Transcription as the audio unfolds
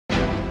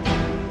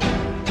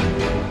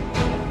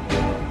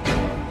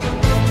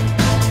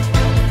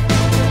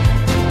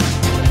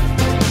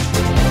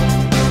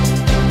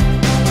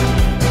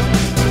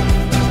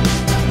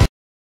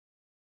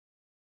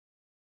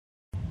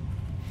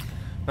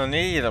No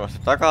nii,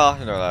 tulemast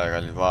tagasi,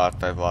 kallid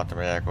vaatajad,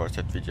 vaatame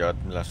järjekordset videot,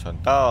 milleks on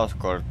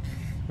taaskord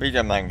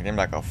videomäng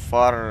nimega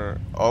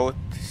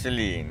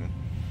Selene.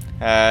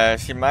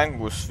 Siin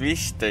mängus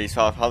vist ei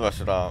saa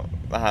halvestada,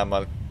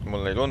 vähemalt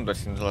mulle ei tundu, et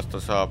siin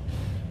salvestada saab,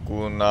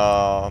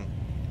 kuna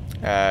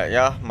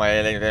jah, ma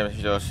ei leidnud eelmises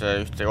videos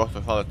ühte kohta,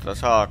 kus salvestada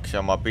saaks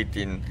ja ma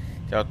pidin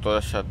teatud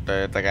asjad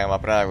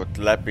tegema praegu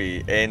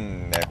läbi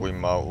enne, kui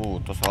ma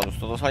uut osa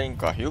alustada sain,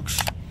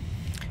 kahjuks.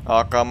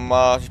 Aga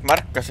ma siis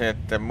märkasin,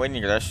 et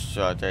mõningad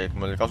asjad jäid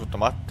mul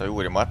kasutamata ja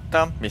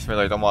uurimata, mis meil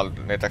olid omal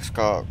näiteks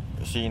ka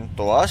siin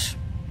toas.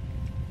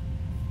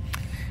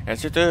 Et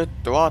see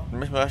töötu vaatan,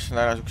 mis ma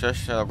tahtsin ära sükse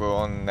asja, nagu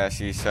on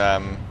siis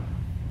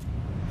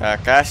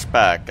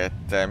cashback,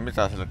 et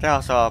mida selle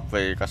teha saab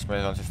või kas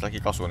meil on siis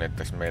lagi kasu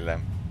näiteks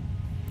meile.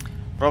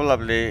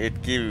 Probably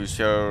it gives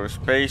your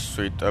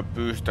spacesuit a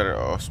booster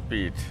of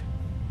speed.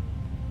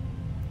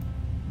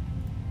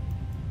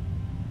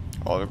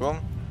 Olgu.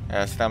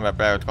 Seda me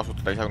praegu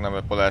kasutada ei saa, kuna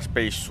meil pole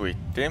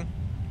spacesuiti.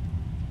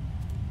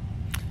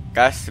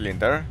 Gas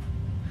cylinder.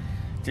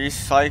 This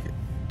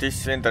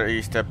cylinder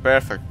is the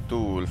perfect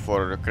tool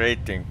for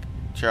creating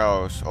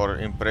chaos or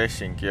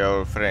impressing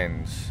your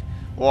friends.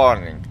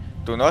 Warning,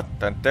 do not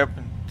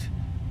attempt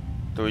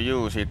to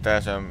use it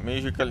as a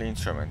musical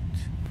instrument.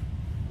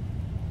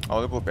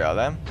 Olgu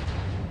peale.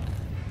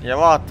 Ja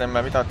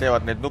vaatame, mida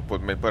teevad need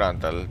nupud meil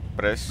põrandal.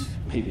 Press.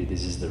 Maybe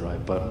this is the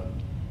right button.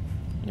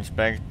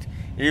 Inspect.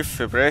 If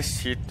you press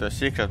hit, the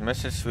secret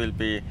message will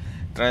be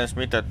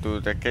transmitted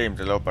to the game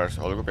developers.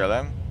 Olgu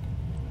peale.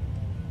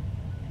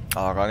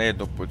 Aga need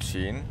nupud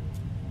siin.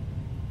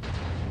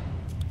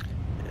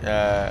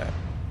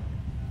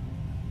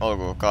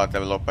 Olgu ka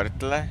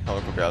developeritele.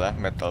 Olgu peale.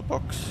 Metal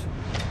box.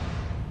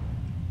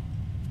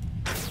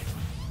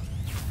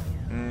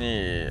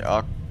 Nii,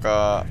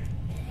 aga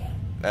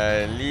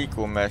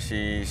liigume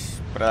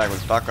siis praegu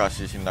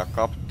tagasi sinna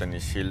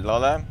kapteni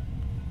sillale.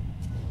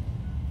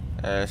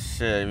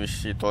 See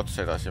vist siit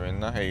otse edasi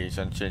minna. Ei, see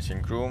on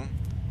changing room.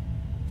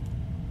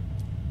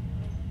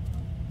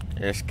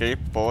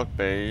 Escape port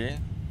bay.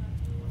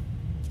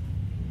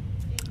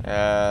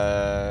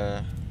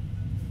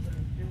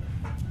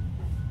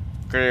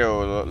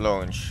 Crew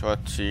launch.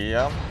 Vaat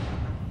siia.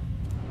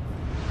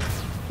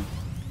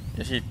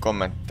 Ja siit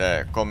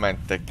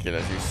komment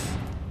tekile siis.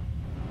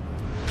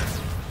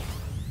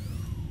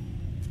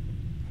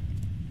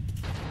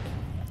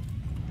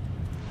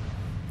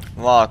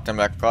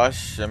 Vaatame, kas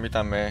ja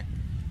mida me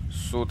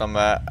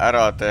suudame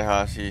ära teha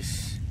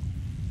siis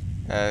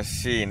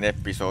siin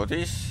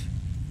episoodis.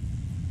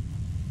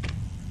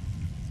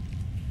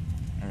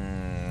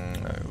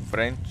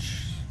 French.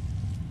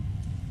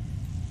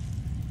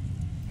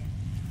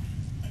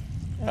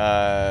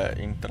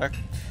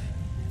 Interact.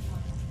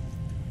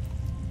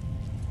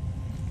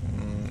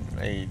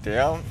 Ei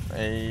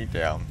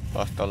tea.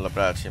 Lasta olla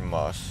praegu siin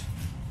maas.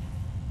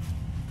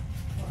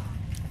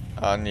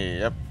 Nii,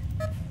 jep.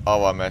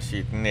 Avame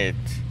siit need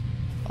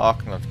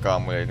aknad ka,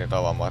 mul jäid need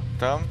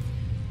avamata.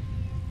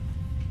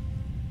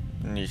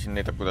 Nii, siin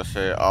näitab, kuidas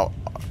see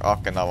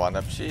aken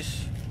avaneb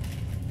siis.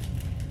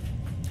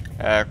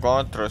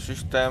 Control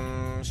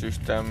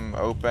system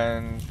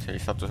opened,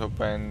 status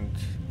opened.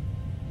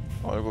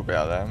 Olgu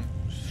peale.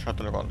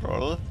 Shuttle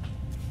control.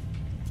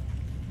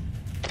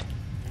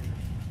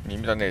 Nii,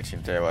 mida need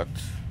siin teevad?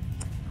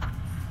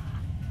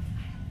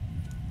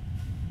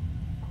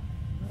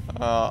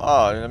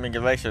 Need on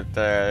mingid väiksed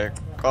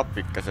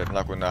kapikesed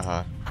nagu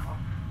näha.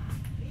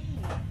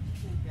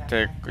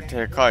 The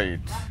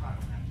guide.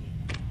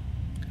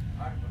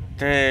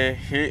 The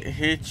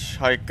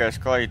hitchhiker's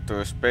guide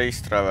to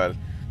space travel.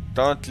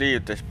 Don't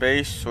leave the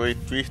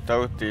spacesuit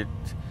without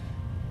it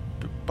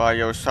by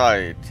your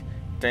side.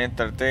 The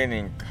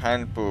entertaining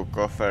handbook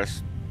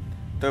offers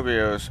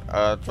dubious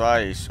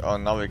advice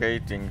on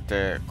navigating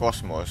the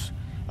cosmos,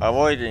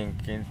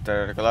 avoiding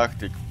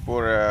intergalactic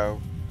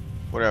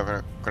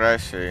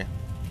bureaucracy,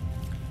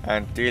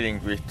 and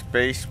dealing with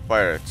space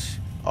pirates.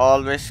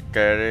 Always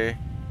carry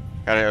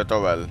a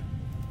towel.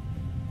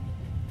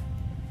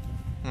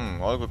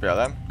 Olgu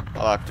peale.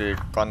 Alati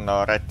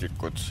kanna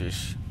rätikud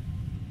siis.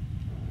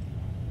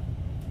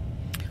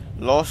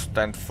 Lost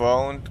and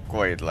found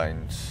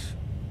guidelines.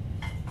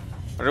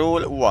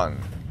 Rule 1.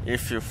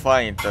 If you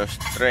find a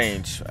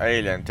strange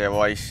alien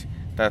device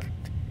that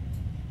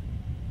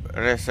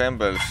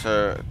resembles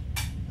a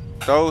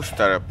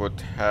toaster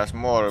but has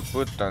more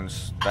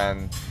buttons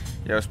than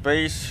your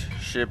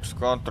spaceship's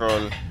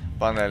control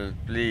panel,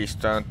 please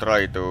don't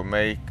try to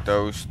make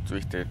toast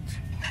with it.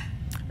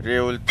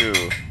 Rule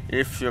 2.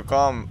 If you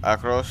come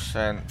across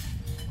an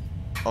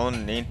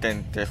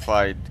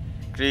unidentified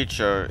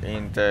creature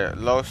in the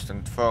lost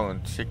and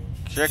found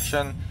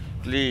section,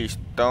 please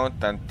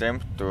don't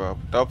attempt to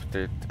adopt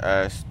it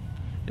as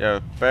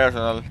your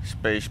personal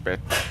space pet.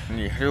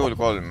 Nii, rule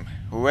 3.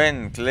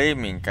 When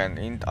claiming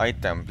an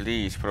item,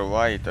 please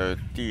provide a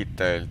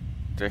detailed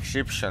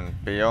description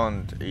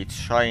beyond its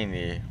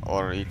shiny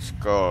or its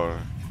core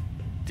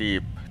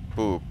deep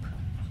poop.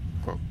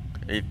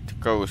 It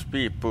goes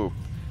beep boop.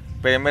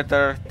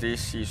 Perimeter,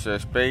 this is a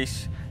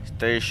space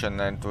station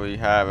and we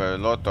have a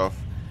lot of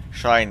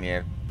shiny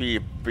and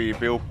beep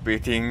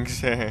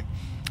things.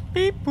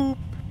 Beep boop,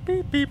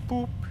 beep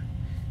boop.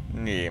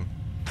 Nii.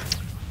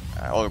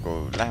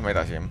 Olgu, lähme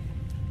edasi.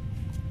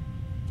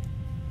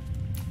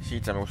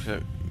 Siit saame kus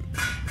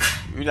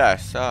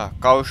üles.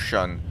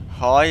 Caution,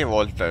 high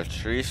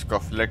voltage, risk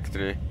of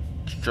electric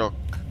shock.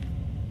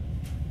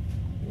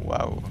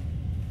 Wow.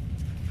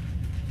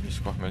 Mis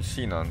koht meil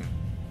siin on?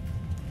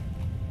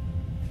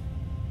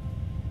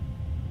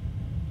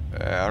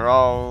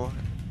 Raw,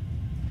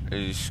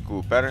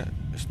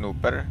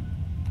 snooper.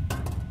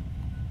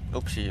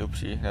 Upsi,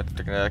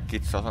 näitatega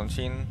kitsas on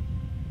siin.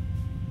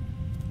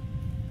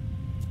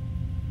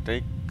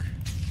 Take.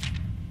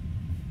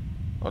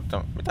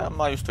 Oota, mida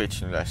ma just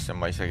võitsin üles,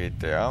 ma isegi ei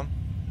tea.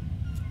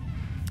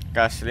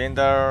 Gas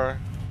cylinder,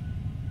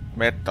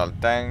 metal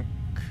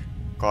tank,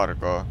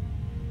 cargo.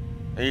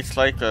 It's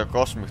like a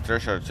cosmic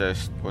treasure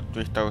chest, but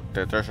without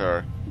the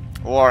treasure.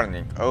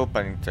 Warning,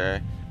 opening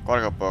the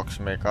cargo box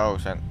may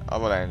cause an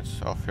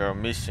avalanche of your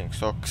missing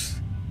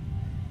socks.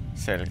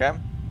 Selge.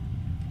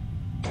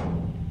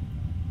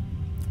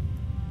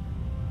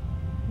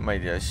 Ma ei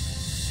tea,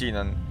 siin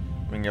on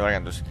mingi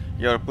väljendus.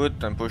 Your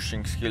button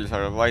pushing skills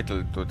are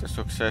vital to the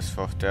success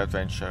of the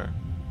adventure.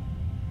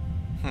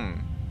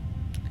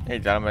 Ei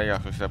tea, me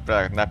igaks seda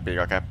praegu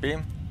näpiga käpi.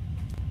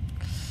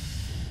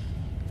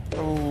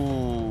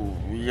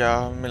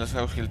 Ja meil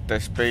on kuskilt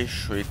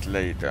spacesuit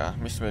leida.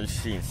 Mis meil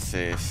siin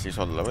sees siis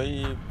olla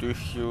võib?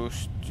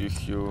 Tühjus.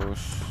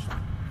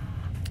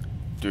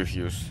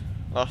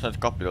 Las need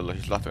kapid olla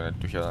siis lahti, kui need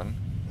tühjad on.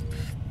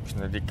 Mis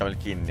need ikka veel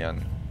kinni on.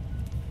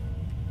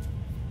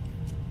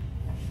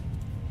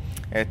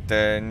 Et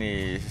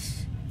nii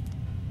siis...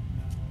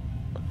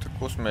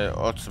 Kus me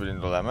otsapidi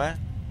nüüd oleme?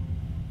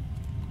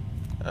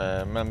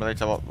 Me oleme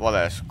täitsa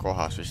vales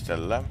kohas vist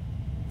jälle.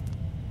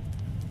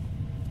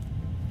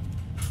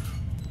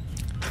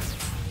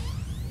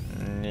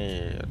 Nii,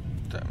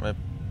 et me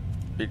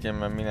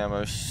pidime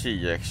minema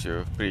siia, eks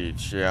ju,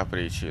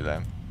 bridge'ile.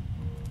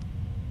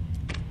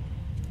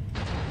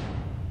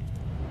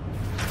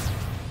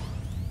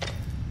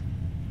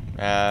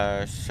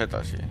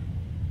 Sedasi.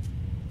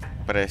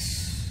 Press.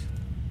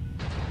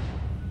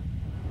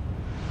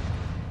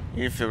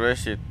 If you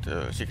press it,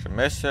 secret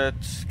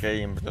message,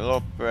 game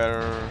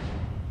developer.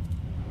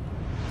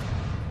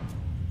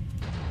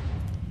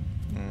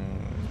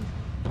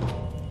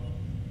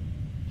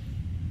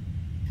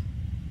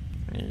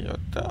 Nii,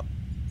 oota.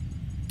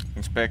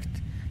 Inspect.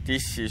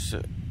 This is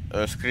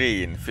a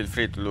screen. Feel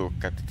free to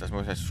look at it as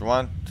much as you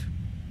want.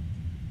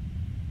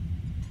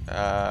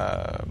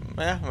 Jah,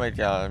 ma ei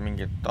tea,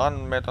 mingid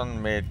andmed on,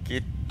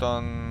 medkit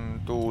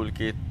on,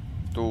 toolkit.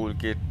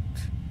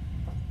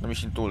 No mis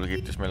siin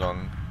toolkitis meil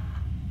on?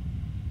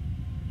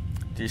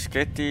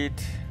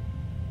 Disketid.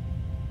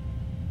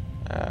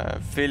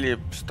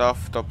 Philips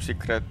stuff, top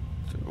secret.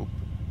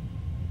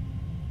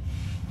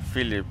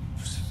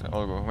 Philips,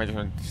 olgu, ma ei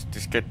tea,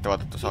 diskette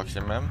vaadata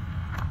saaksime.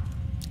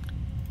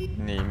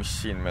 Nii, mis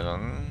siin meil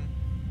on?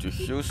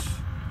 Tühjus.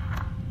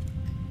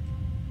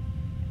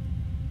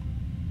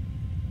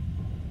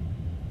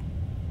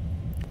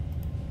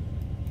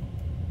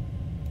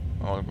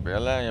 Olgu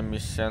peale, ja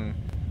mis see on?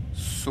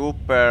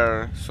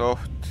 Super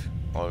soft,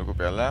 olgu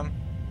peale.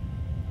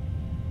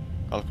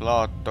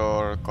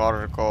 Kalkulaator,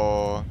 cargo.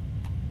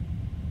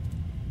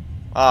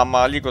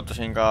 Ma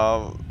liigutasin ka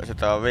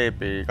seda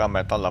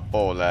veebikamet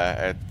allapoole,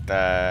 et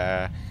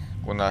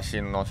kuna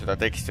siin on seda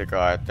teksti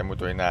ka, et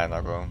muidu ei näe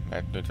nagu,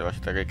 et nüüd ei ole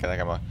seda kõike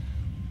nägema.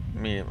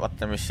 Nii,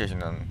 vaata, mis see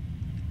siin on.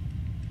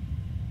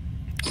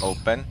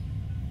 Open.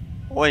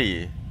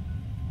 Oi!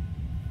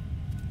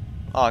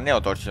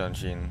 Neotortsid on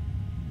siin.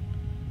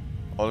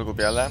 Olgu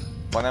peale,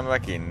 paneme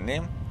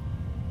kinni.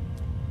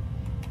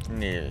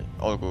 Nii,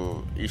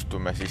 olgu,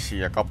 istume siis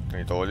siia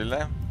kapteni toolile.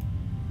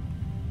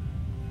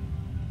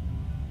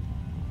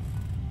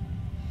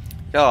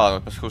 Jaa,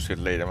 peaks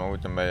kuskilt leida, ma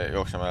muidu me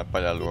jookseme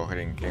paljaluga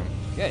ringi.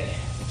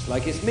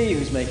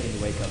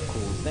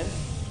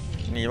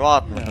 Nii,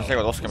 vaatame, et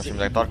seekord oskame siin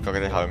midagi tarkaga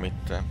teha või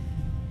mitte.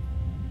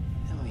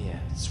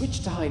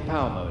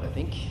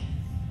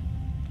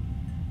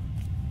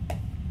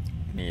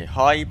 Nii,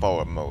 high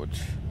power mode.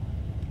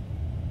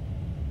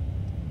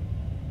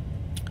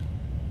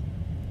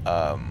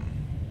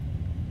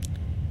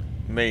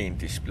 Main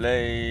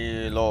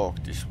display, log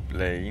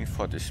display,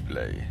 info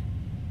display.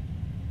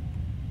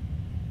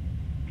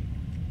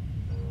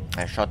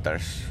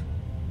 Shutters.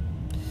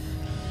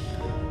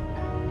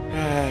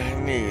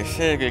 Nii,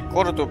 see kõik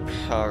kordub,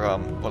 aga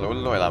pole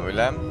hullu, elame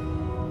üle.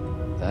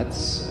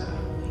 That's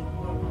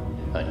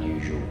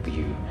unusual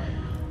view.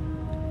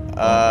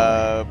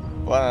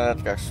 Pane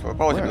hetkeks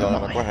pausi, mida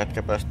oleme kohe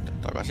hetke pärast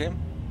tagasi.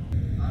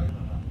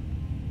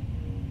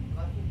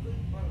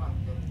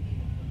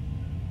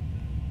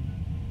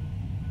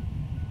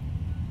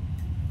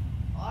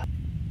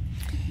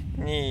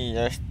 Nii,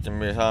 hästi,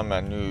 me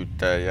saame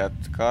nüüd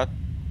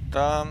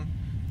jätkata.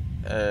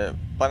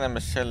 Paneme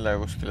selle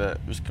kuskile,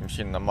 viskame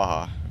sinna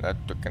maha.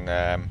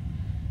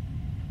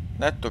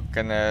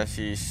 Natukene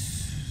siis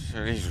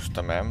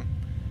risustame.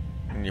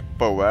 nii,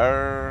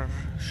 power,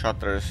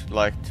 shutters,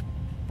 light,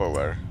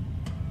 power.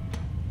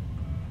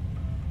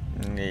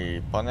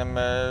 Nii,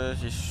 paneme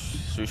siis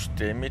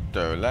süsteemi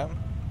tööle.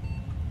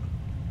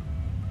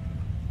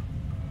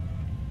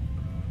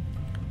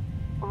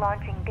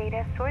 Launching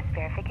data source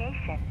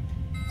verification.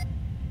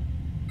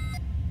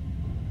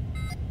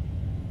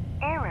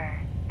 Error.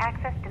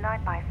 Access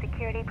denied by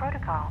security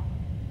protocol.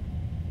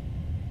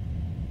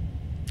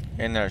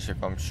 Energy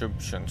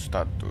consumption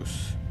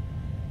status.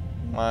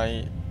 Ma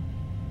ei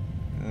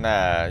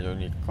näe ju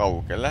nii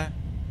kaugele.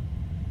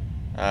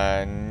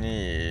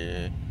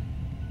 Nii.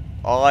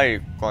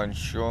 Air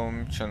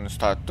consumption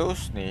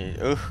status. Nii,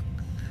 õhk.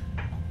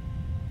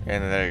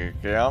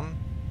 Energia.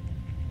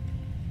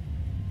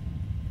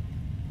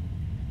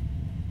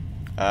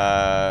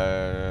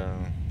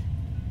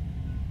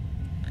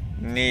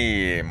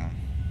 Nii.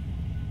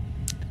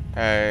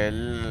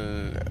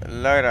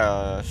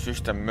 Lyra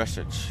system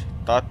message.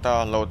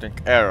 Data loading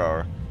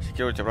error.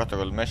 Security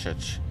protocol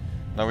message.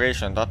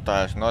 Navigation data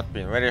has not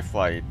been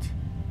verified.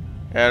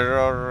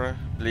 Error.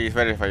 Please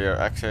verify your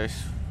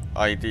access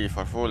ID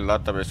for full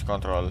database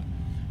control.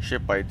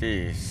 Ship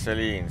ID.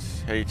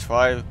 Selene's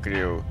H5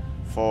 crew.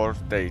 4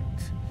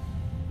 date.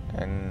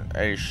 And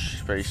H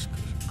space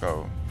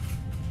go.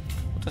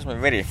 Kuidas me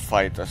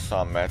verify'da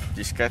saame, et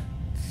diskett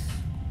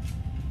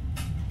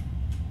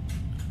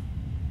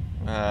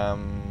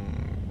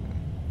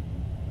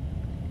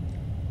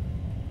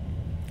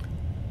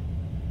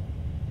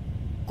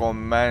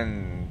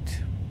command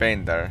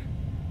bender.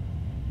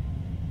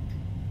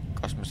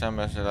 Kas me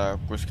saame seda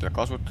kuskile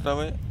kasutada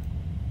või?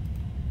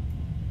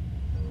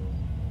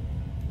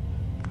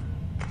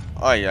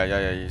 Ai,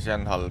 see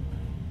on halb.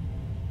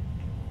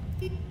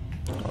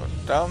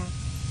 Oota.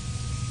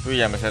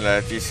 Püüame selle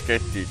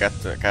disketi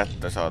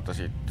kätte saada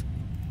siit.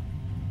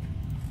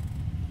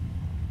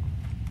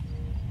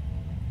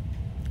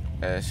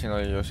 Siin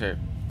oli ju see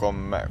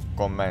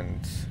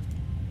command.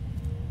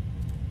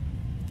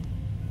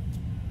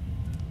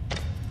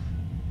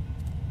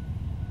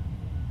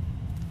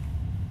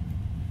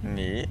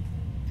 Nii.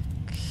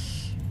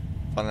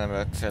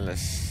 Paneme selle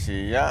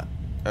siia.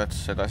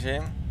 Ööts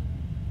edasi.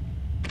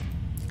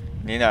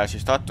 Nii näe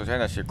siis status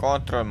energy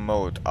control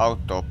mode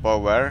auto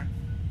power.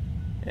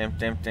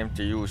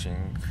 Empty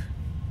using.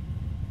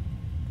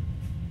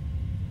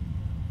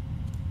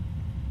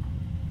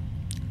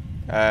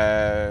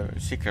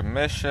 Secret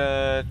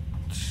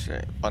message,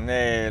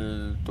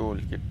 paneel,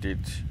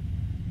 toolkitid.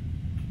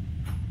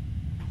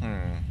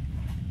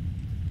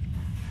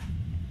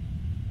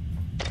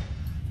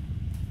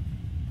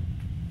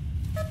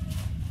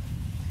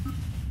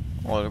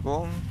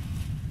 Olgu.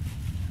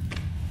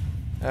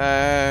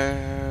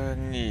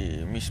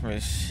 Nii, mis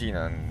meil siin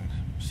on?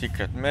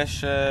 Secret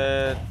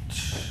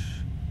message.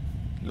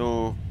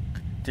 Look,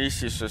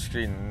 this is a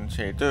screen.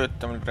 See ei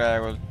tööta meil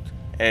praegult.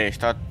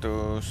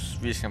 Status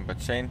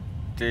 50%.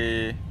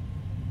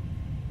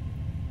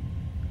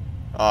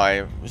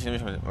 Ei, mis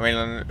meil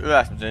on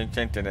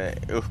 90%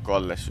 õhku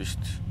alles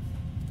vist.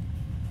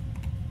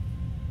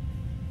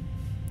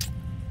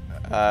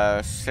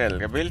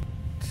 Selge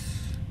pilt.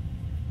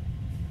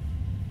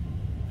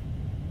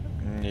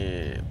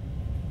 Nii.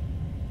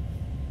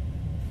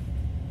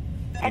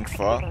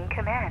 Info.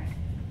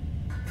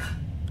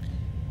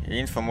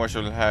 Info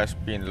module has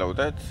been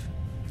loaded.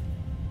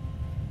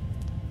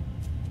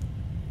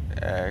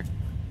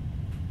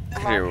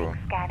 Crew.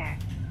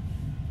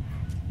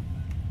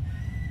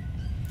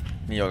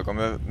 Nii olgu,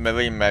 me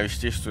võime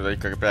vist istuda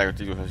ikkagi praegu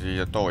ilusa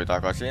siia tooli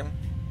tagasi.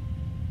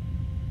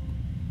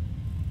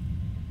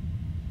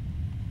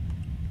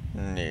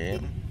 Nii.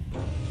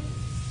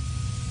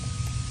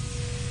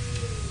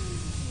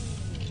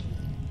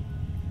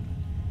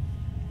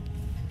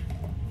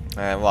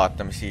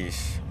 Vaatame siis.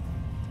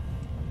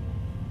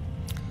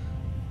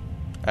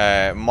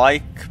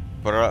 Mike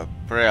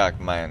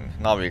Bregman,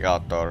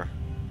 navigaator.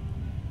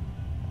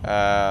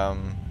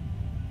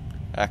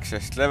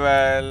 Access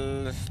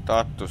level,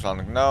 status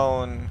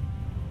unknown,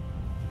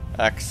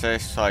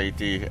 access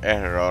ID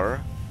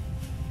error.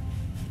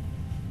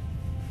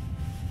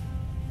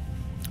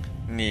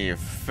 Nii,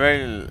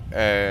 veel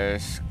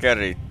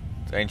Scarrit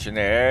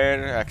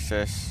engineer,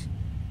 access,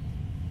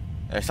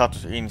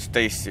 status in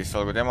Stasis,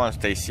 olgu tema on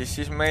Stasis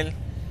siis meil.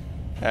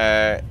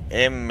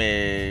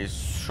 M-i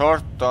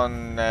short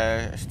on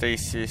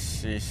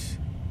Stasis siis.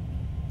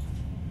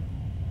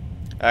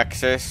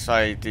 Access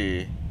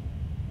ID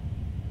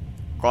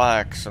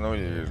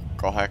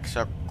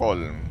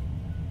 8083.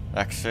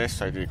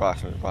 Access ID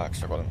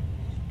 8083.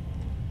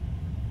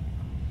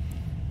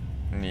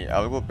 Nii,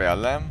 algu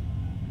peale.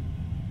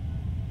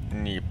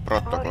 Nii,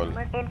 protokoll.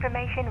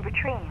 Information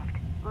retrieved.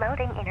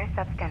 Loading inner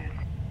substance.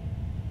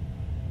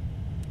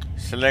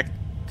 Select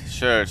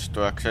search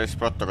to access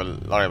protocol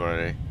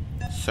library.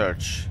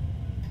 Search.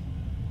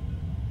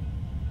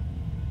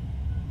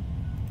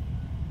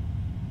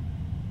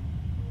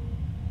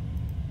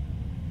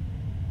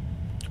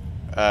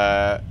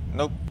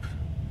 Nope.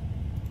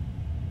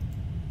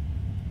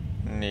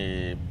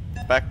 Nii,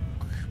 back.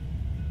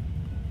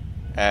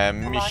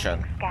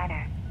 Mission.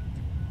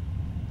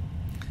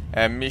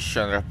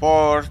 Mission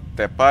report,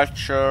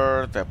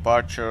 departure,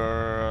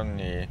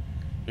 nii,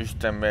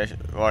 süsteemi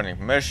warning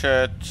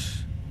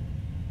message,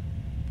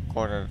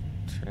 coordinate,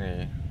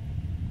 nii,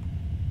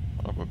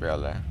 olgu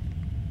peale,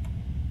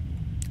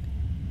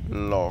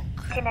 log.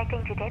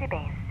 Connecting to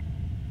database.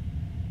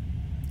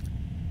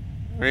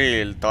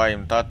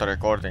 Real-time data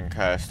recording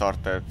has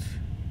started.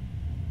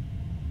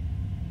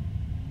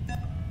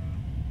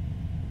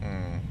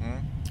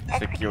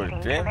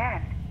 Security.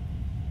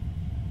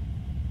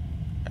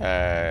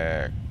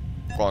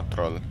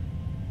 Control.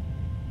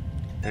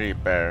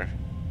 Repair.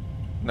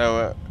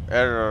 No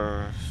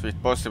errors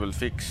with possible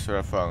fix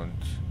were found.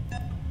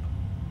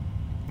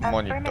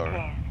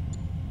 Monitor.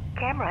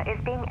 Camera is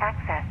being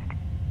accessed.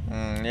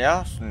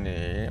 Jah,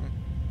 nii.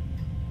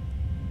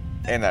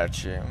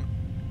 Energy.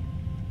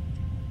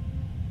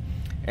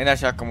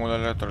 Energy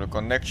accumulator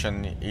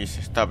connection is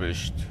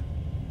established.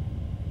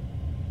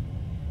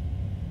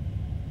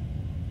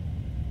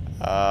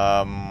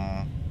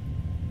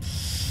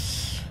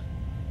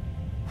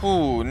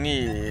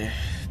 Nii.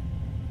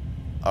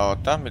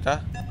 Oota,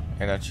 mida?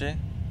 Energy.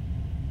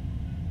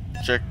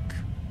 Check.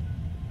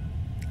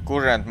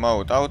 Current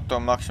mode, auto,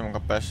 maximum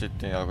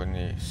capacity, nagu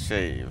nii,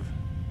 save.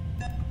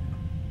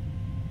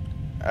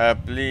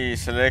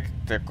 Please select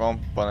the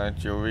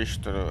component you wish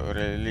to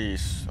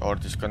release or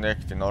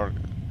disconnect in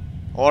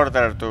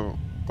order to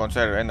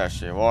conserve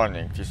energy.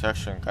 Warning, this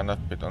action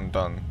cannot be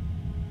undone.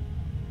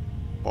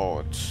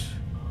 Boards.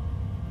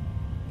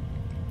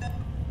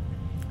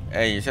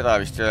 Ei, seda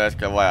vist ei ole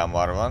hetkel vaja,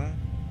 ma arvan.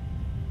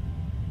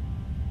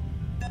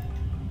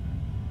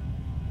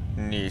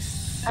 Nii,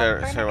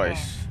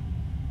 service.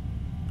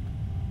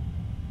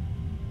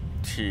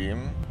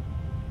 Team.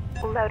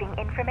 Loading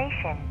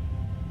information.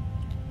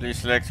 Please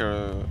select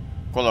your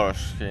color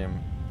scheme.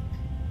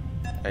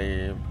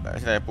 Ei,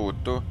 seda ei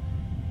puutu.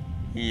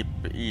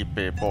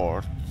 IP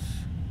port.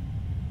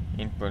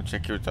 Input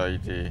security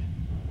ID.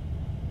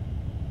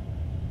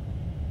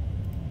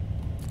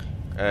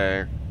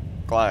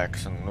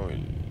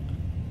 8083.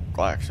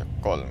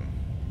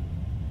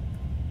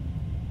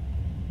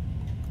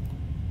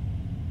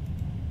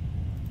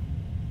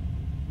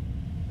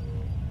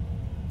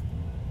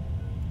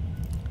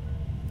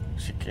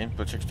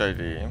 Input security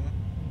ID.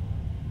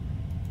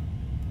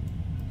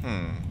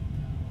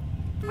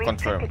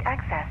 Confirm. Restricted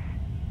access.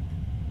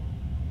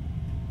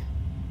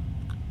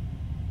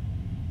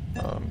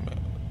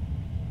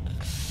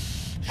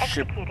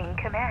 Executing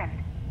command.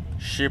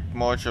 Ship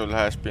module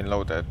has been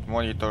loaded.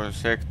 Monitor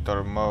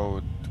sector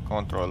mode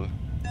control.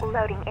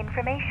 Loading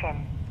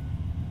information.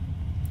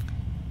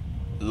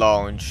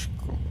 Launch.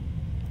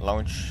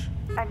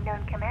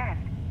 Unknown command.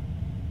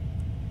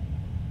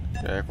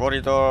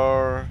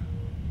 Corridor.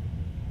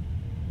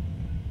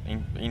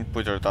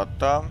 Input your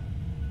data.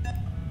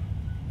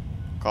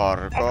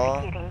 Cargo.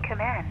 Executing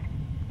command.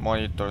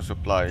 Monitor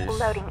supplies.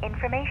 Loading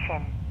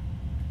information.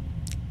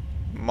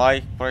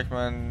 Mike,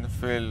 Breakman,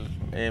 Phil,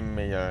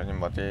 Emmi ja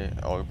niimoodi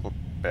olgu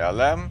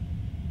peale.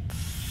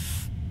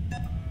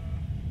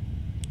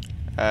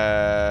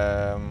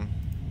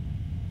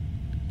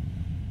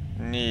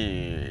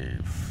 Nii,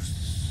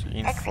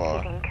 info.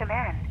 Executing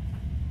command.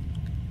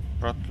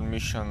 Throttle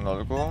mission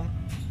olgu.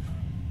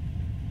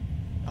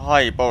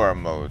 High power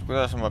mode,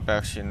 kuidas ma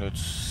peaksin nüüd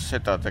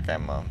seda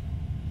tegema?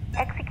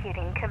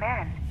 Executing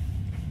command.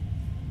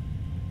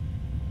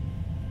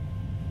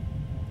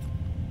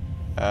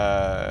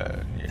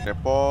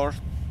 Report.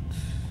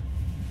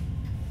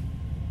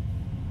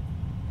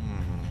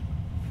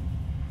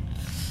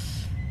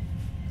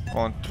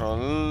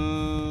 Control.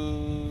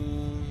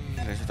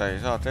 Seda ei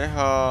saa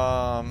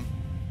teha.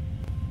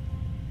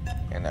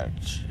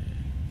 Energy.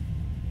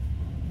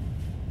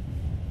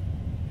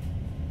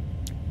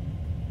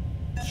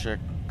 Check.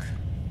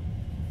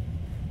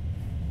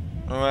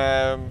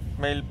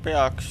 Meil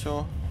peaks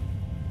ju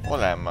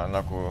olema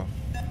nagu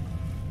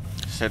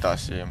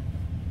sedasi.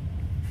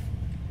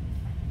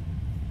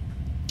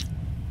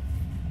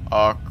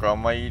 Aga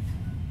ma ei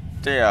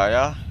tea,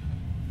 jah.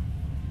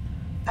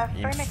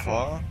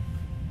 Info.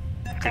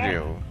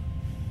 Crew.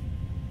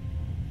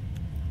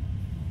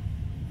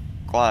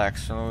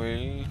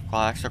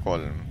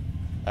 8083.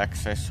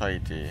 Access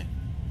ID.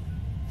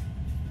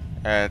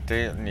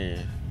 Nii.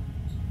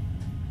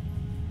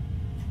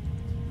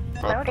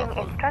 Loading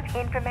instruct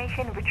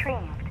information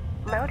retrieved.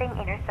 Loading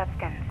inner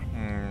substance.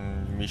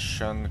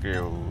 Mission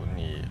crew.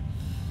 Nii.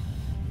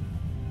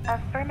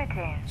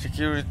 Affirmative.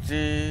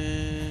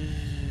 Security.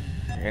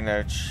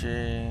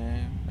 Energy.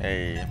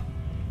 Ei.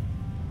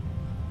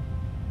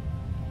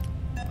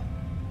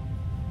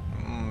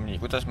 Nii,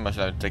 kuidas ma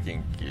seda nüüd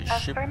tegingi?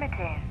 Ship.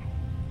 Affirmative.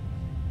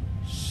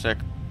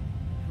 Sector.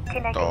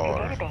 Connecting to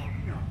database.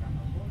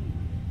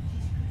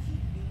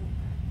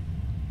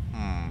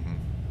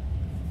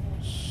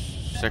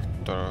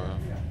 Sector.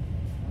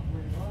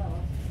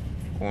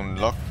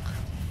 Unlock.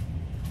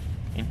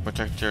 Input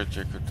check.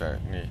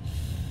 Nii.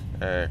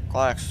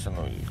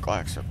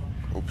 8083.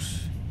 Ups.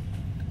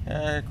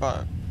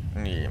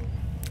 Nii.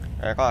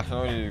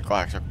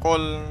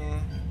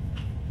 8083.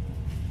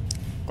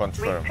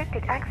 Confirm.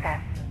 Restricted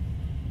access.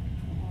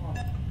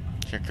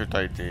 Secret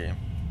ID.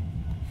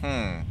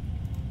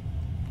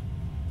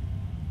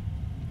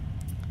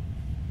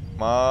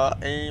 Ma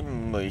ei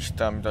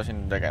mõista, mida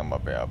siin tegema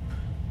peab.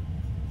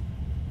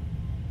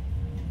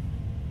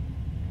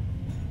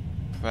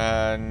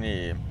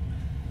 Nii.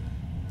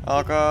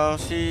 Aga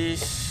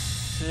siis,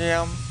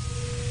 jah.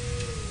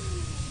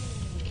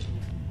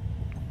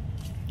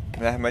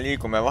 Lähme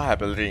liigume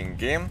vahepeal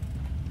ringi.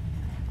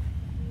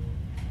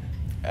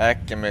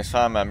 Äkki me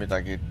saame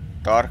midagi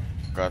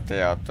tarka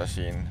teada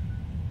siin.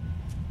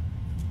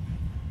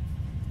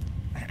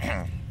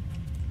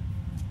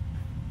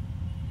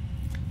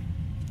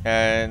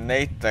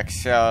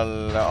 Näiteks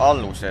seal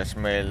aluses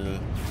meil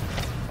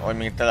on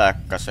mingi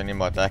telekas ja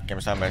niimoodi, äkki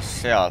me saame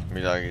sealt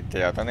midagi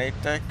teada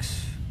näiteks.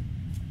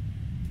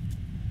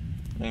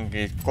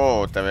 Mingeid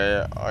koode või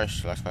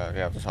asju oleks vaja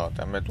teada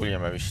saada. Me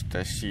tulime vist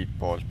siit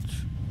poolt.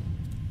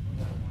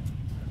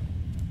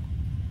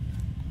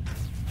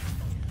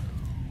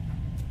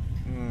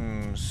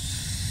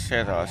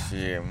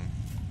 Sedasi.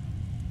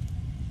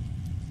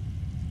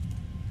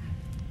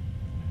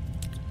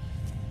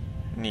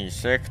 Nii,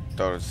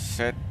 sektor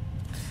Z.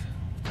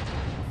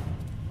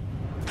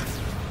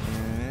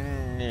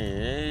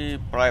 Nii,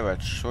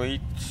 private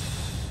suites.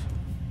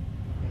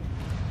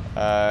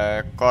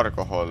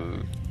 Cargo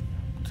hold.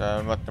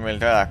 Vaata, meil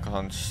telekas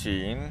on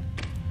siin.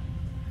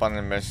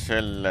 Paneme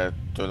selle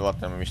tööl,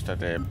 vaatame, mis ta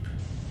teeb.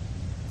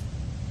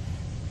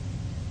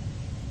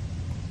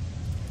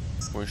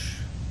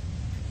 Push.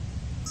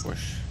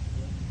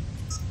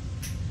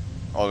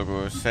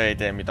 Olgu, see ei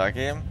tee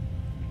midagi.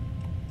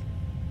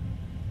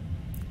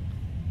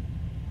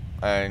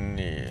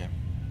 Nii.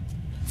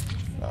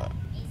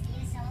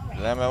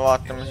 Lähme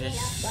vaatame siis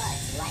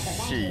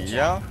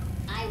siia.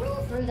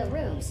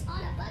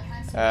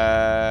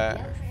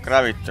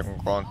 Gravity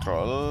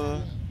control.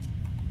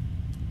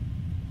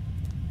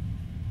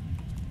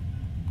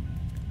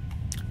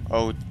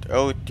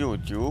 O2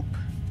 tube.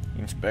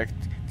 Inspect.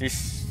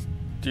 This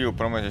tube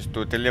promises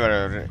to deliver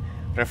a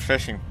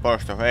refreshing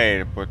burst of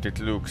air, but it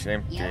looks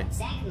empty. Yo,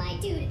 Zach, my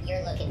dude,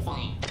 you're looking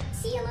fine.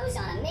 CLO's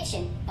on a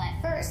mission, but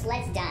first,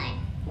 let's dine.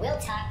 We'll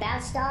talk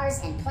about stars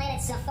and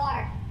planets so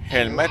far.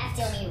 Helmet. And laugh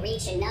till we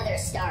reach another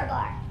star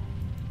bar.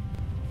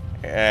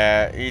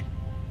 It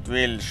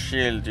will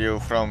shield you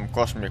from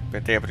cosmic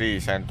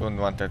debris and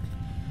unwanted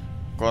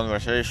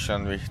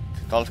conversation with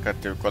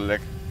talkative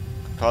colleagues.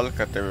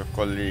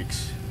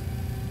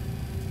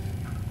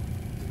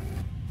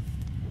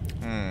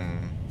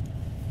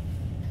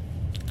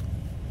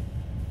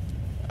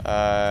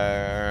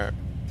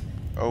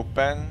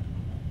 Open.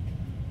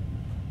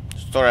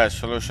 Storage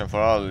solution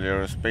for all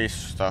your space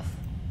stuff.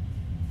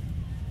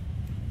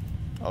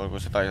 Olgu,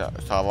 seda ei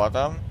saa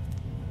avada.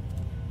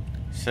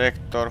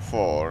 Sector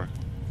 4.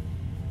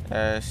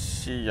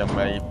 Siia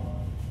me ei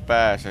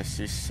pääse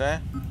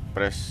sisse.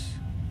 Press.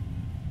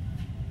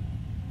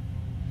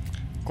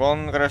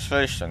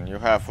 Congratulations, you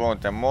have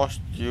found the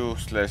most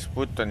useless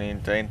button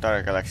in the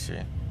entire galaxy.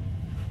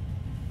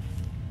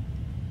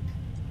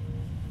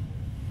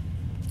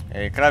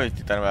 Ei,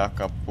 Gravity täna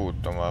hakkab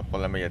puutuma,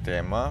 pole meie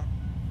teema.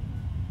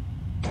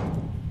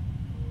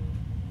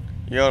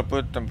 Your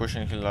button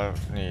pushing killer,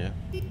 nii.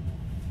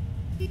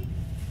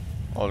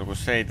 Olgu,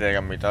 see ei tee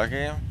ka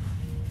midagi.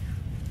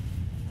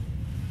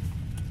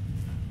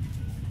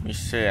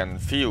 Mis see on?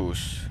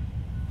 Fuse.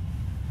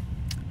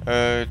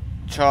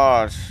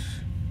 Charged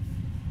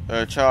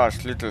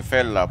little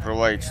fella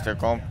provides the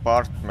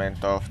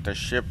compartment of the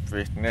ship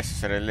with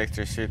necessary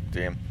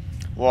electricity.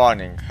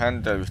 Warning,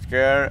 handle with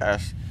care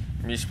as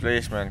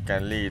misplacement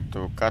can lead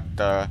to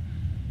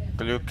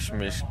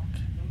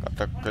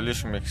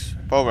cataclysmic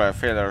power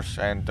failures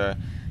and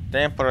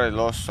temporary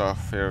loss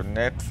of your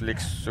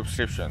Netflix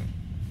subscription.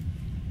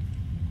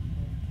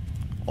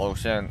 Olgu,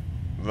 see on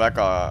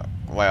väga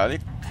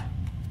vajalik.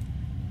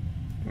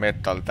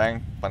 Metal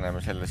tank,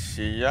 paneme selle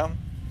siia.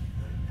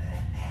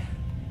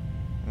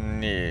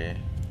 Nii,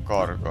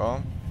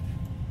 cargo.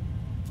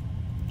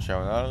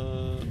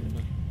 Journal,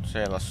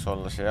 see las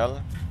olla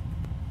seal.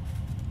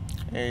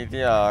 Ei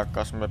tea,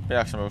 kas me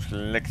peaksime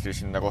kuskil elektri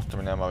sinna kohta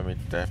minema või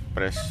mitte.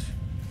 Press.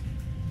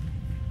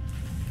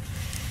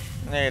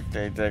 Need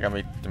ei tee ka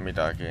mitte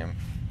midagi.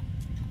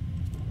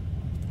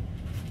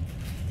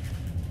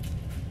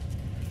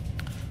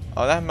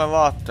 Aga lähme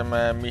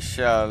vaatame, mis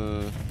seal,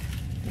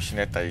 mis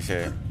siin ette ei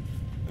see.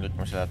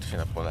 Lükkame selle ette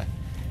sinna poole.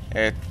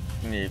 Et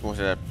nii, kuhu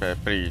see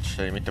läheb bridge,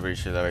 ei mitte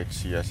bridge, vaid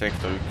siia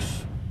sektor 1.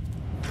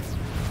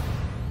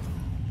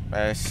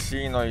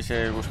 Siin oli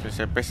see kuskil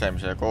see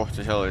pesemise koht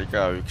ja seal oli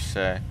ka üks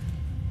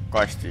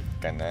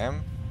kastikene.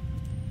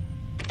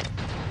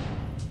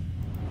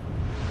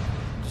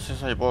 See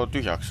sai poole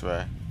tühjaks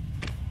või?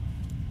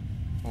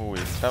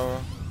 Huvitav.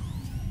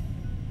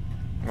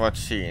 Vaat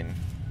siin.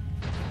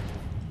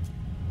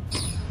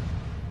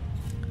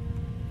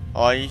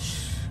 Ice,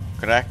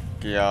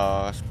 Crack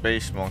ja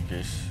Space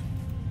Monkeys.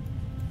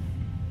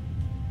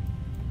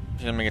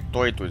 Siin on mingid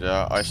toidud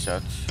ja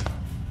asjad.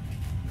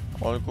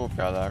 Olgu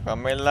peale, aga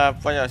meil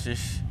läheb vaja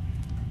siis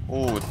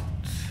uut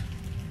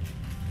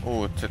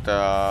uut seda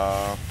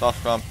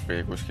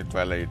taaskampi kuskilt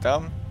vaja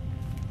leida.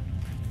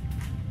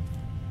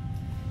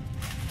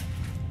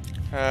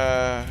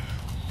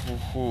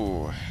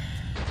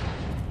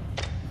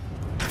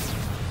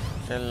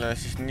 Selle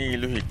siis nii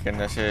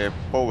lühikene see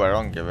power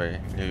ongi või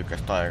nii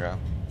lühikest aega.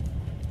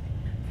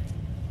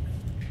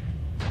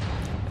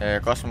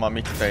 Kas ma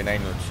mitte ei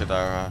näinud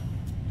seda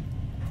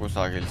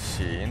kusagil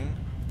siin?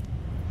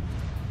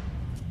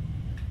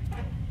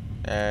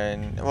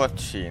 Vot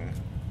siin.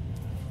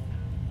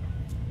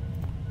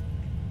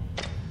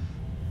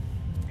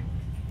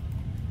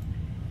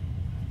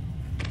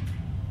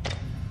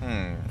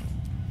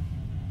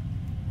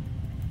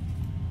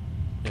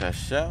 Mis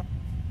asja?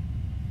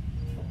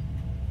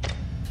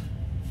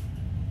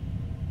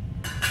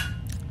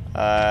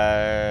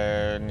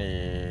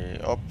 Nii,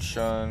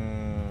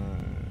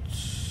 options,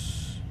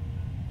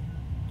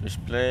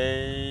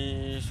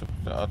 display,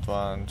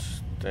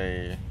 advanced,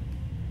 day,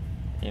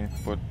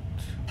 input,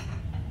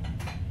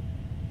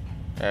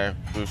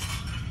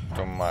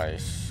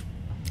 customize,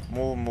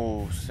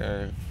 moves,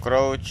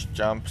 crouch,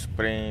 jump,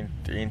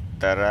 sprint,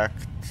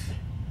 interact,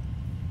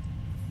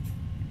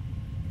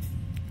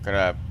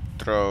 grab,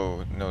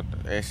 throw,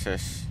 note,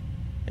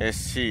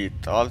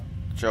 seat, alt,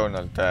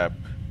 journal, tab,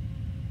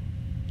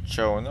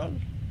 journal,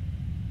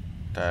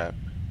 tab,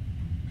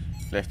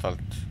 left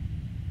alt,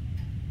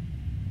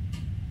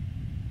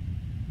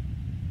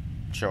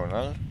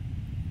 journal,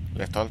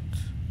 left alt,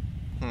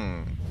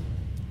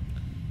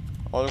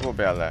 olgu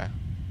peale,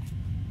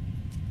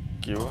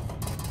 Q,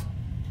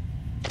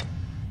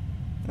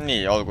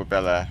 nii, olgu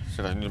peale,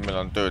 seda nüüd meil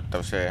on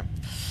töötav see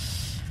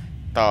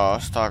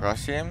taas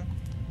tagasi,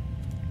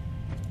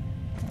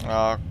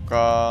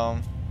 aga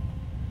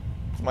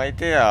ma ei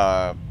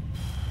tea,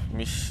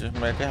 mis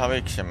me teha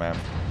võiksime.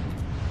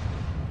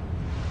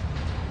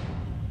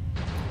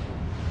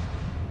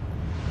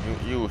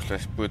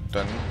 Useless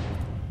button.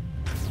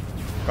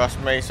 Kas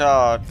me ei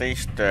saa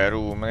teiste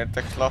ruume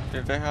näiteks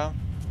lahti teha?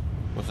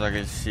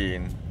 Kusagil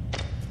siin.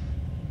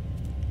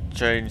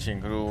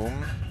 Changing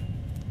room.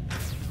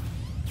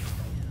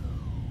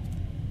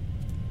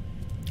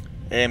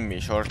 M-i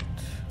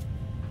short.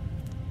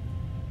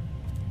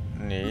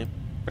 Nii,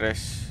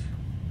 press.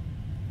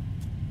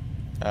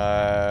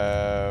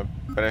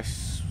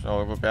 Press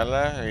olgu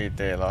peale, ei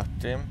tee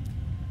lahti.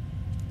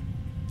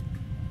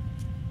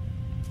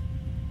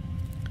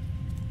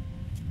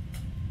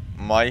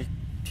 Mic,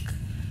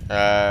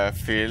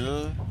 fill,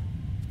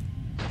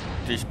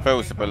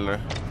 disposable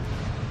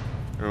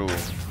room.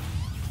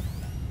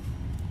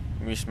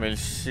 Mis meil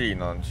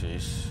siin on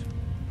siis?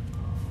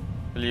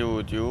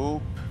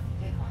 YouTube.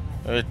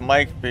 It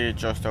might be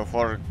just a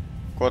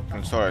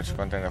forgotten storage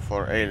container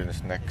for alien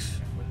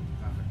snacks.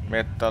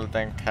 Metal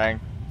tank,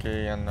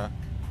 hanky and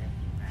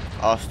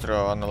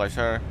astro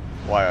analyzer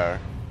wire.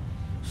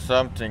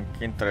 Something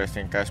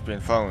interesting has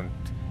been found.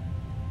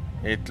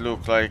 It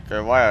looks like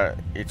a wire.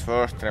 It's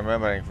worth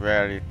remembering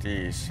where it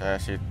is,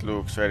 as it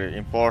looks very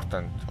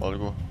important.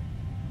 Olgu.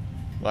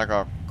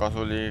 Väga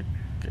kasulik.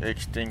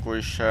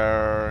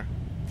 Extinguisher.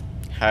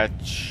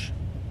 Hatch.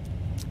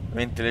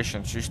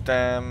 Ventilation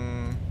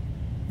system.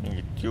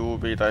 Mingid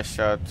tuubid,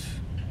 asjad.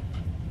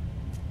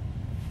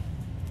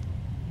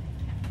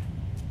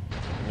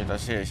 Mida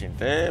see siin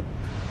teeb?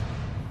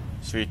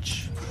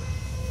 Switch.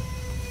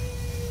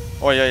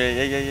 Oi,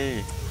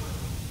 ei.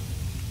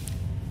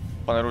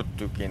 Pane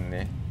ruttu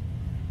kinni.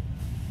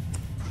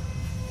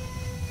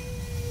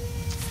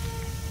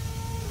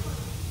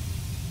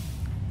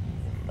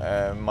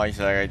 Ma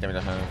ise ei tea,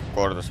 mida see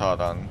korda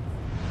saada on.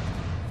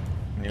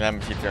 Nii,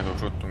 lähme siit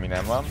jäsuks ruttu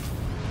minema.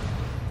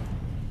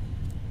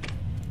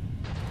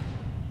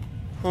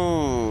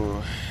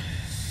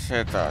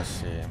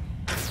 Sedasi.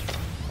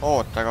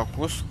 Oot, aga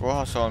kus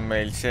kohas on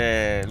meil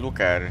see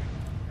luger?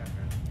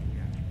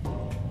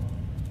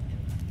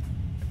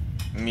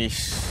 Mis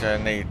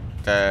neid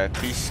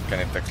diske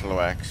näiteks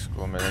loeks,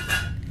 kui me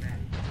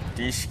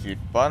diskid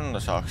panna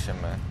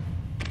saaksime.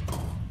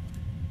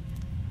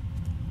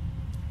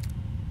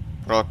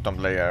 Proton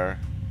player.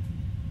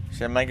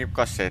 See mängib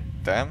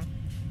kassette.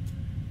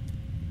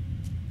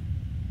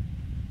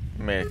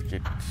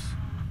 Medkit.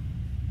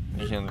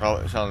 Nii, siin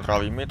on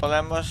ravimid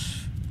olemas.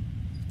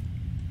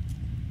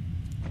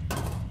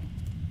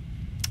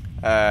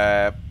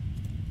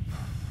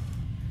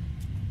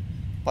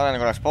 Panen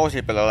korraks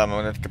pausi peale,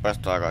 oleme hetke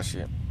pärast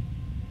tagasi.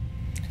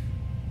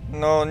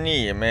 No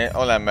nii, me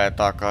oleme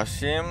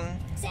tagasi.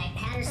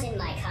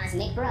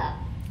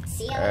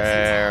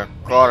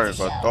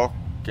 Kargo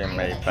dokki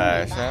me ei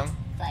pääse.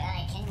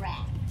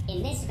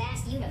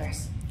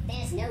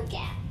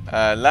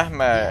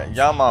 Lähme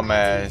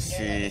jamame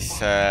siis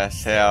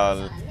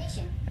seal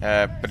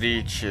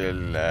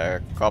breachil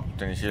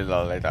kapteni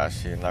sillal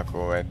edasi,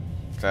 nagu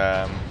et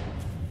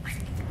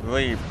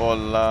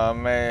võib-olla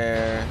me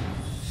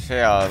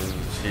seal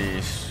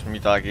siis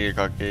midagi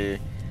ikkagi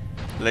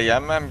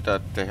leiame, mida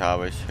teha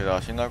või siis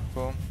edasi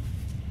nagu.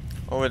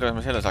 Huvitav, et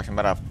me selle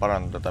saaksime ära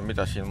parandada,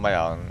 mida siin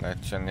vaja on,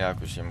 et see on hea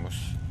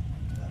küsimus.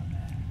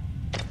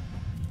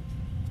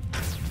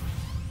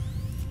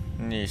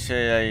 nii,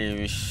 see jäi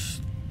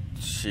vist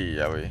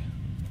siia või?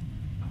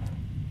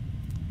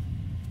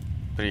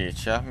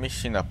 Bridge, jah,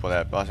 mis sinna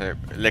pole? See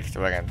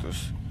elektrivägendus.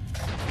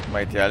 Ma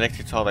ei tea,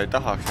 elektrit saada ei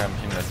tahaks, jääme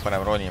sinna, et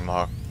paneme ronima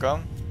hakka.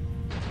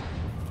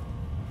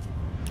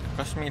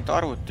 Kas mingit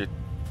arvutit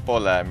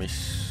pole, mis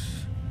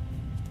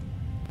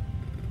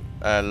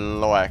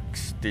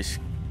loeks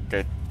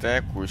diskette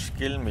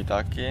kuskil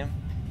midagi?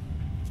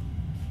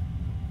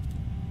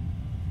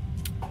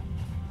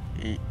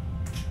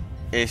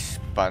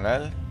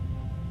 S-panel.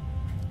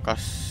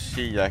 Kas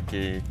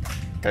siiagi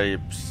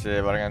käib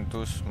see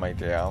vägendus? Ma ei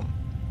tea.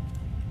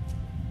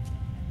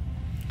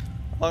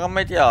 Aga ma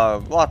ei tea,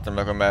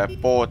 vaatame, kui me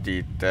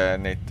poodid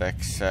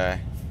näiteks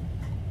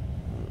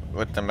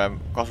võtame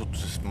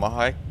kasutusest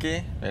maha äkki,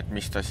 et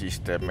mis ta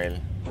siis teeb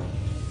meil.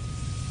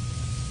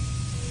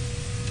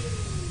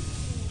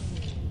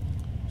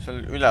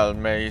 Seal ülal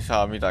me ei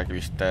saa midagi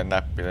vist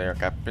näppida ega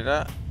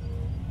käppida.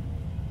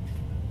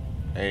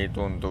 Ei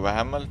tundu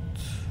vähemalt.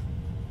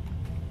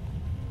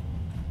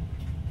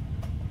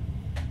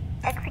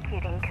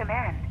 Executing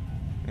command.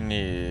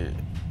 Nii.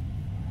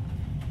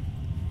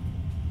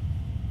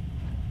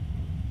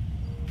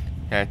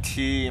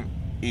 Team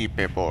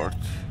IP board.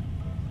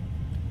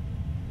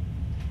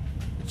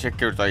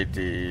 Checkered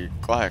ID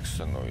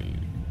 80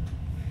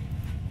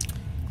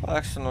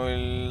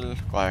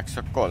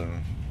 8083.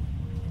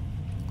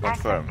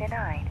 Confirm.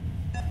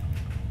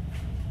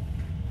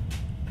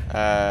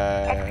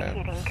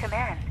 Executing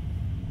command.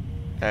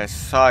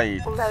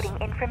 Site. Loading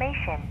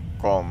information.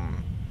 Com.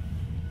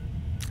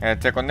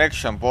 The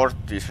connection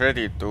port is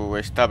ready to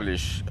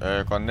establish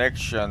a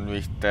connection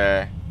with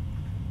the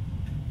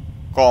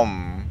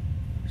COM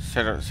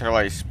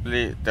device.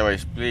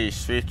 Please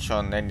switch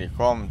on any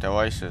COM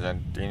devices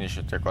and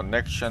initiate the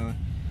connection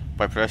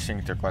by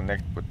pressing the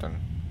connect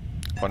button.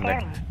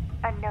 Connect. Scanning.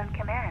 Unknown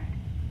command.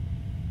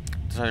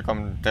 The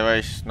Telecom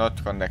device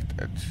not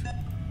connected.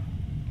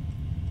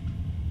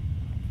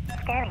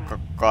 Scanning.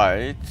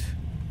 Guide.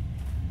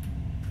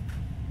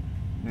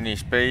 Nii,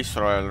 Space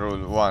Royal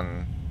Rule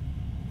 1.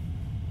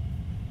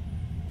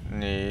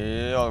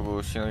 Nii,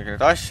 olgu siin on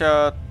need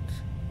asjad.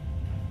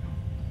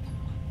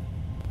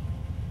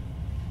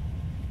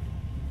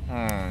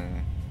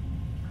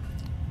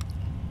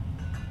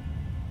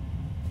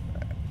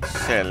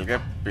 Selge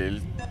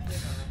pilt.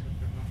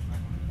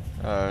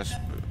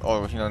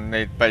 Olgu, siin on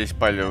neid päris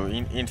palju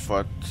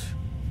infot.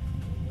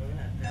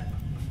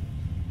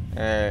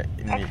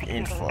 Nii,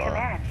 info.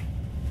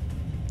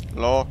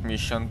 Log,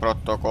 mission,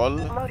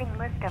 protokoll. Loading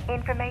list of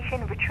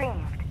information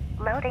retrieved.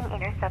 Loading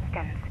inner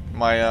substance.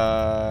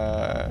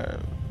 Maja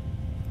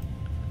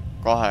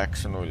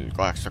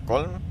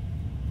 8083.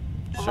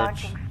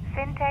 Launching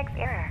syntax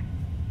error.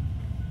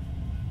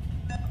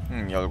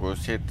 Olgu,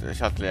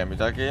 sealt leiab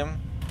midagi.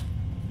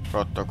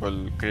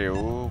 Protokoll,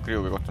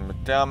 Kriuvi kohta me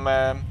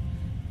teame.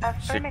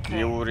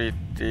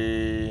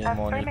 Security,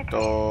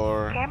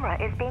 monitor. Camera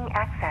is being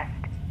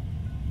accessed.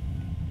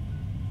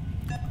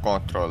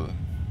 Control.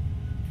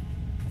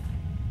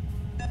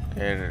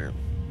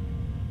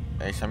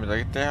 Ei saa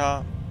midagi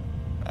teha.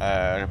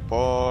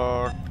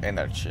 Report,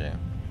 energy.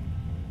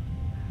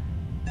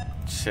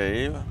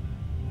 Save.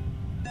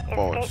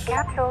 Escape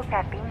capsules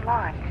have been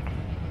launched.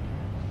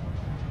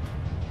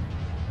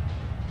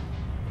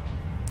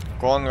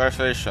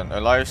 Congratulations, a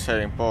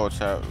life-saving pods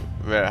have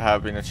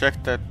been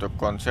ejected to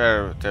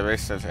conserve the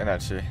vessel's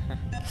energy.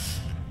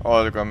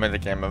 Olgu, me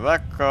tegime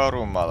väga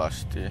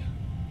rumalasti.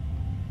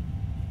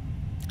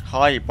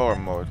 High power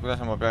mode, kuidas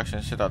ma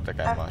peaksin seda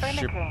tegema?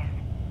 Ship.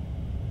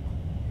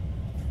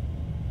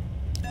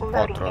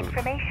 Control.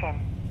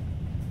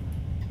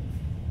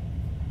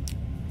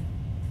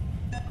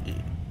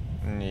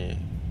 Nii,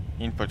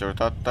 input your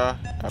data.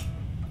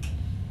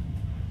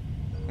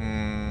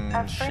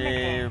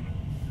 Ship.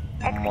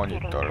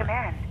 Monitor.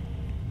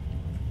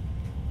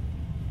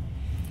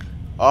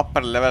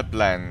 Upper level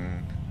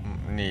plan.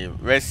 Nii,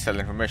 vessel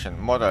information,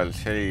 model,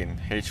 Selene,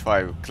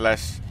 H5,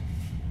 class,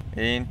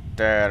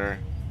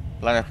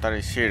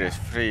 interplanetary series,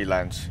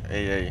 freelance,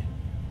 AA.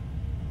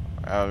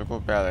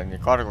 Olgu peale nii,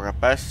 cargo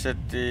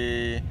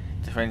capacity,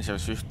 defensive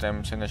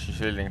systems, energy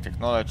shielding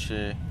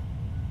technology.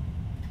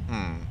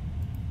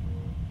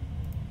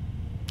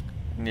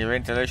 Nii,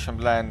 ventilation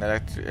plan,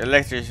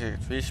 electricity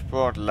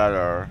switchboard,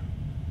 ladder.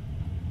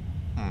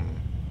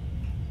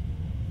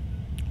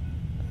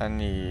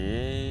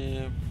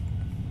 Nii,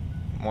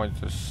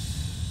 modus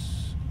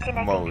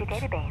mode.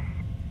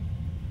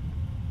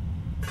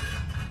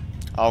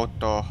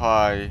 Auto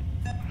high.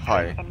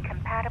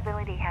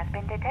 Incompatibility has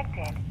been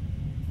detected.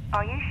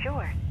 Are you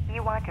sure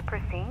you want to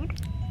proceed?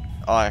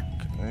 Aeg,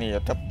 nii, ja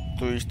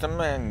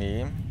tuistame,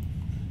 nii.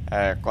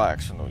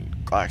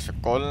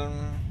 8083,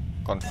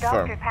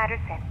 confirm. Dr.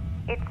 Patterson,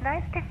 it's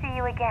nice to see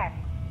you again.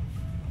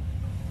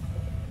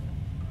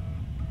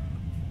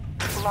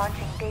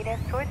 Launching data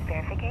source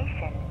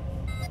verification.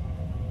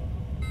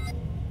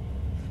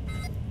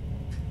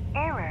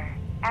 Error.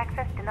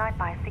 Access denied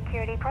by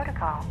security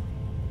protocol.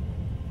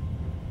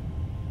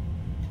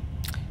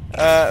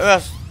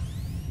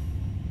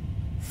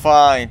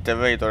 find the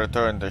way to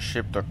return the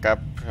ship to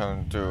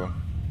Captain 2.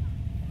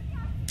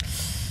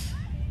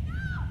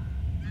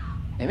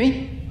 Emi?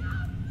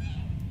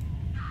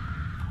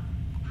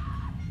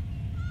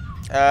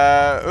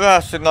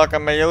 Ühesõnaga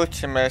me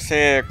jõudsime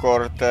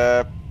seekord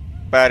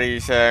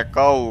päris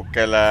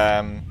kaugele,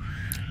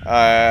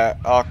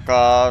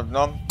 aga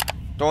no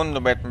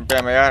tundub, et me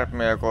peame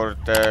järgmine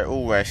kord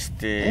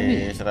uuesti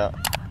seda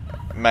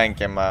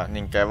mängima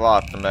ning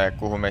vaatame,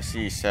 kuhu me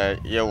siis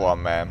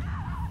jõuame.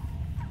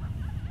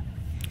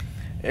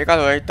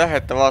 Igal juhul aitäh,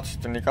 et te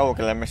vaatasite nii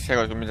kaugele, me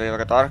seekord midagi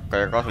väga tarka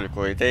ja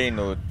kasulikku ei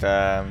teinud.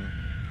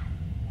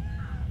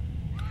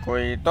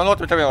 Kui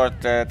loodame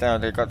tervikord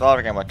teinud ka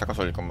targemat ja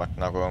kasulikumat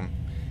nagu.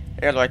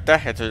 Igal juhul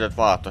aitäh, et te videot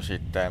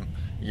vaatasite.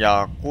 Ja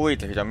kui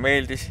teile video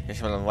meeldis, siis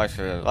meil on vaja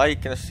selle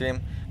like kindlasti,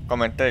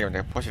 kommenteerige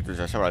midagi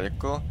positiivse ja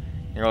sõbralikku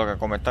ning olge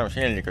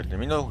kommentaariumis eelnikult nii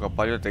minu kui ka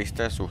paljude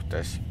teiste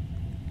suhtes.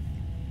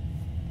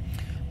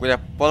 Kui te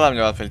pole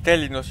minult veel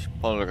tellinud, siis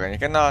palun olge nii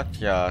kennad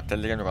ja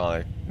tellige minu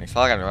kanalit ning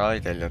saage minu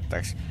kanali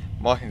tellijateks.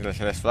 Ma olen teile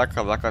sellest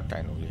väga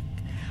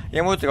tänulik.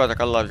 Ja muidugi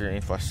vaadake alla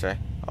infosse.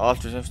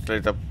 Alati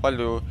leidab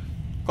palju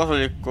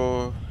kasulikku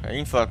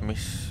infot,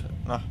 mis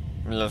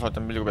millele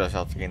soovitan pilgu peale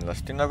saata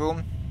kindlasti nagu.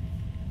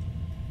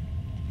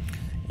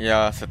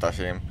 Ja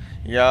sedasi.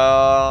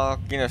 Ja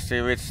kindlasti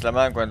võite selle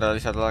mängu endale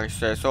lisada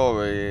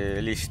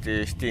soovi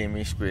listi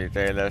Steamis, kui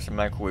teile see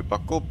mäng huvi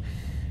pakub.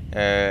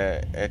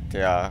 Et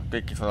ja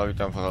kõik info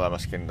on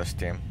olemas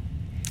kindlasti.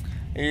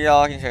 Ja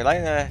kindlasti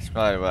laine, siis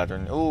me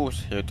oleme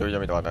uus YouTube video,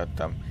 mida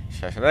vaadata.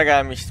 Siis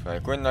nägemist, me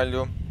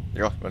kunnalju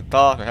ja kohtumalt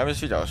taas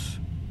nägemist videos.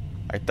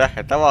 Aitäh,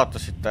 et te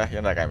vaatasite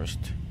ja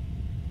nägemist.